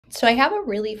So I have a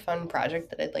really fun project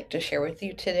that I'd like to share with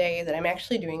you today that I'm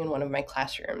actually doing in one of my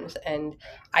classrooms. And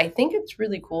I think it's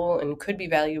really cool and could be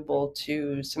valuable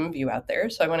to some of you out there.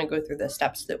 So I want to go through the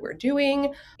steps that we're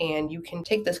doing, and you can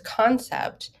take this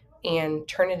concept and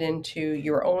turn it into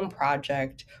your own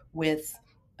project with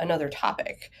another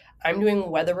topic. I'm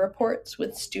doing weather reports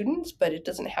with students, but it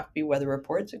doesn't have to be weather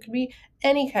reports. It could be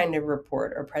any kind of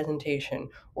report or presentation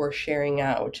or sharing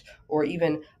out or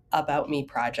even about me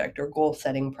project or goal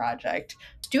setting project.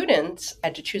 Students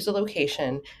had to choose a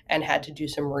location and had to do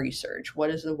some research. What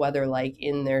is the weather like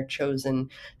in their chosen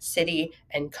city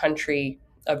and country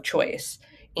of choice?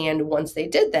 And once they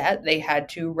did that, they had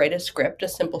to write a script, a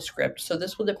simple script. So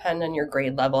this will depend on your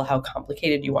grade level, how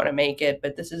complicated you want to make it.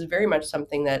 But this is very much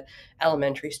something that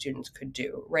elementary students could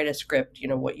do. Write a script,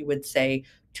 what you would say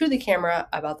to the camera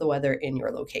about the weather in your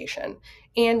location.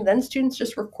 And then students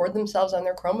just record themselves on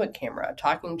their Chromebook camera,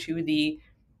 talking to the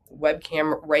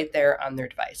webcam right there on their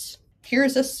device.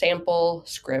 Here's a sample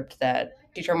script that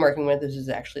teacher I'm working with. This is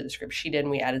actually the script she did, and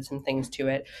we added some things to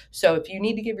it. So if you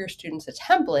need to give your students a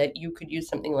template, you could use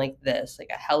something like this, like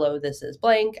a hello, this is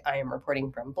blank. I am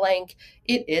reporting from blank.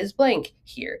 It is blank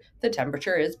here. The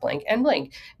temperature is blank and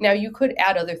blank. Now you could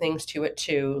add other things to it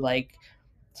too, like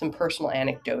some personal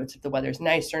anecdotes if the weather's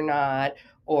nice or not,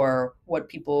 or what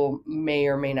people may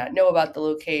or may not know about the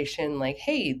location, like,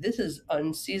 hey, this is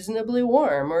unseasonably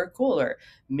warm or cooler.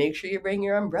 Make sure you bring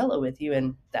your umbrella with you,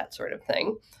 and that sort of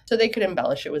thing. So they could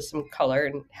embellish it with some color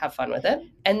and have fun with it.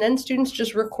 And then students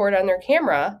just record on their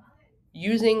camera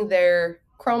using their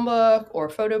Chromebook or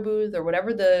photo booth or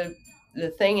whatever the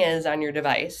thing is on your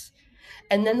device,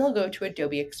 and then they'll go to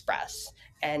Adobe Express.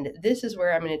 And this is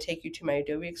where I'm going to take you to my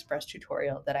Adobe Express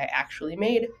tutorial that I actually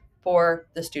made for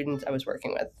the students I was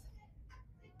working with.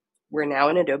 We're now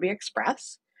in Adobe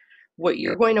Express. What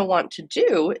you're going to want to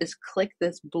do is click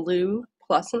this blue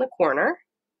plus in the corner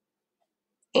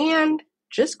and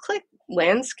just click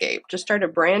landscape. Just start a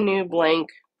brand new blank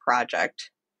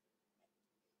project.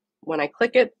 When I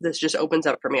click it, this just opens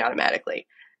up for me automatically.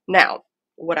 Now,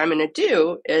 what I'm going to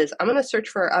do is I'm going to search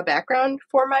for a background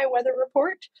for my weather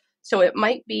report. So it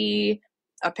might be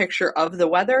a picture of the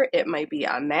weather, it might be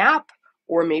a map,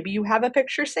 or maybe you have a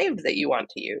picture saved that you want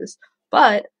to use.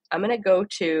 But I'm going to go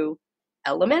to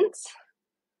Elements,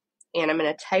 and I'm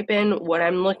going to type in what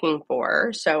I'm looking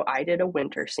for. So I did a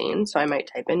winter scene, so I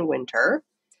might type in winter.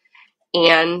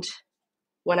 And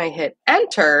when I hit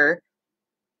enter,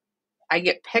 I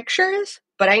get pictures,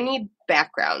 but I need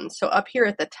backgrounds. So up here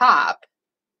at the top,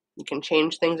 you can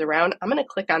change things around. I'm going to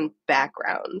click on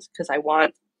backgrounds because I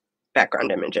want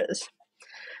background images.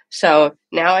 So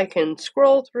now I can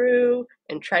scroll through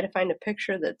and try to find a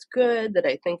picture that's good that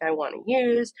I think I want to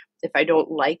use. If I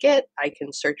don't like it, I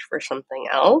can search for something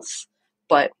else,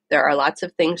 but there are lots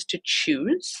of things to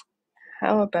choose.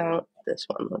 How about this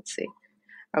one? Let's see.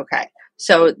 Okay,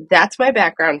 so that's my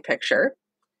background picture.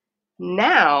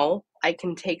 Now I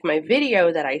can take my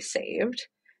video that I saved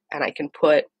and I can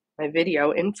put my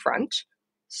video in front.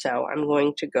 So I'm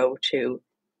going to go to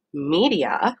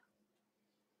media.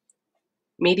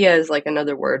 Media is like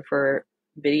another word for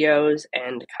videos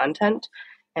and content.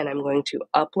 And I'm going to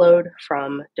upload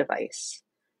from device.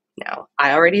 Now,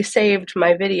 I already saved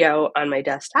my video on my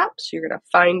desktop, so you're going to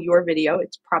find your video.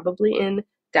 It's probably in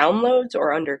downloads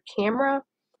or under camera,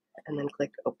 and then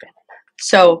click open.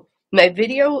 So my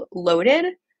video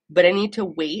loaded, but I need to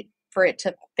wait for it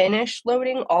to finish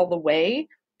loading all the way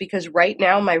because right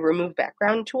now my remove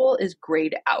background tool is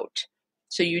grayed out.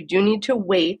 So you do need to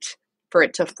wait for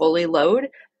it to fully load,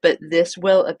 but this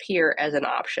will appear as an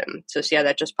option. So see how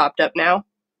that just popped up now?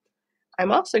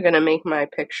 I'm also going to make my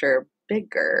picture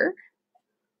bigger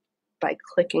by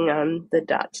clicking on the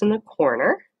dots in the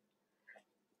corner.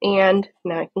 And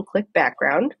now I can click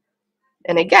background.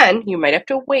 And again, you might have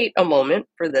to wait a moment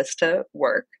for this to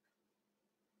work.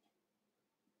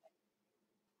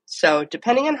 So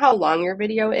depending on how long your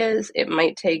video is, it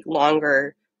might take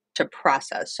longer to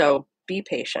process. So be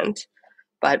patient.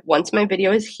 But once my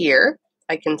video is here,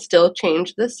 I can still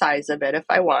change the size of it if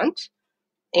I want.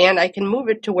 And I can move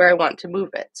it to where I want to move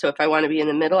it. So if I want to be in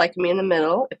the middle, I can be in the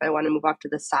middle. If I want to move off to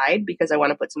the side because I want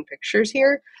to put some pictures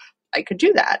here, I could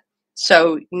do that.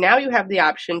 So now you have the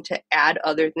option to add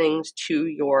other things to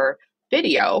your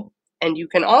video, and you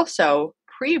can also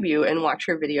preview and watch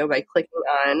your video by clicking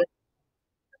on the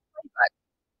play button.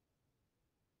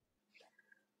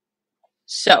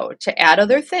 So to add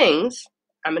other things,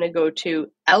 I'm going to go to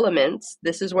Elements.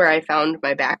 This is where I found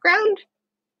my background.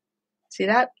 See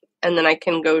that? And then I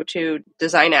can go to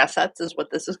Design Assets is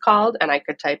what this is called, and I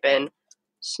could type in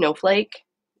snowflake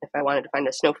if I wanted to find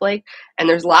a snowflake. And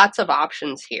there's lots of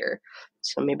options here.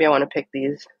 So maybe I want to pick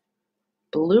these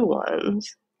blue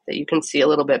ones that you can see a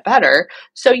little bit better.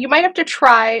 So you might have to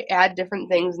try, add different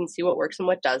things and see what works and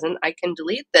what doesn't. I can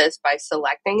delete this by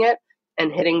selecting it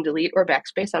and hitting delete or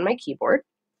backspace on my keyboard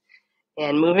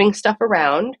and moving stuff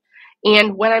around.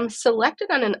 And when I'm selected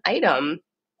on an item,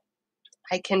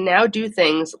 I can now do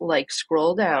things like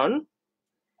scroll down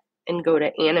and go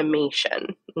to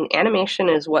animation. And animation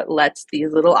is what lets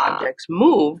these little objects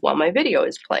move while my video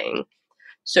is playing.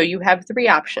 So you have three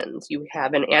options. You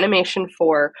have an animation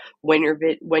for when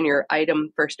your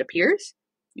item first appears.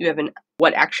 You have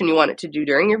what action you want it to do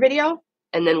during your video,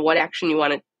 and then what action you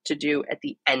want it to do at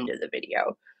the end of the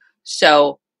video.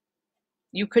 So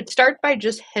you could start by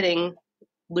just hitting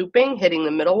the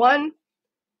middle one,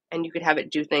 and you could have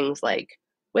it do things like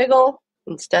wiggle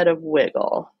instead of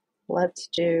wiggle. Let's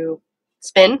do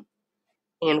spin.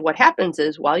 And what happens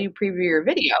is while you preview your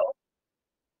video,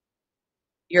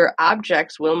 your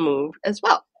objects will move as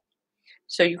well.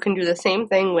 So you can do the same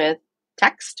thing with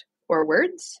text or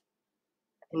words.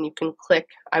 And you can click,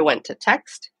 I went to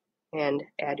text, and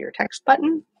add your text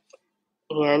button.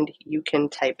 And you can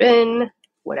type in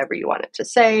whatever you want it to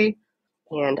say.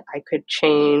 And I could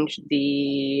change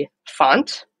the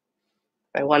font.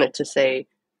 If I want it to say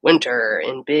winter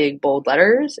in big, bold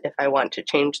letters. If I want to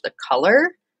change the color,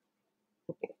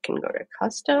 I can go to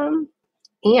custom.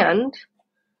 And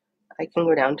I can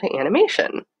go down to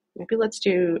animation. Maybe let's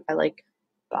do, I like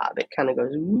Bob. It kind of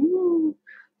goes, ooh.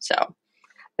 So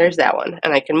there's that one.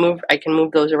 And I can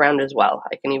move those around as well.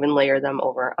 I can even layer them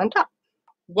over on top.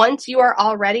 Once you are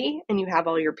all ready and you have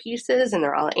all your pieces and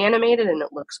they're all animated and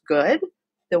it looks good,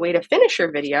 the way to finish your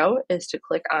video is to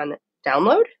click on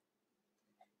download.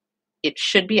 It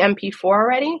should be MP4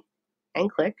 already,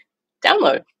 and click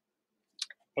download.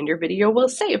 And your video will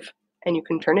save and you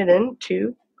can turn it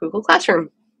into Google Classroom.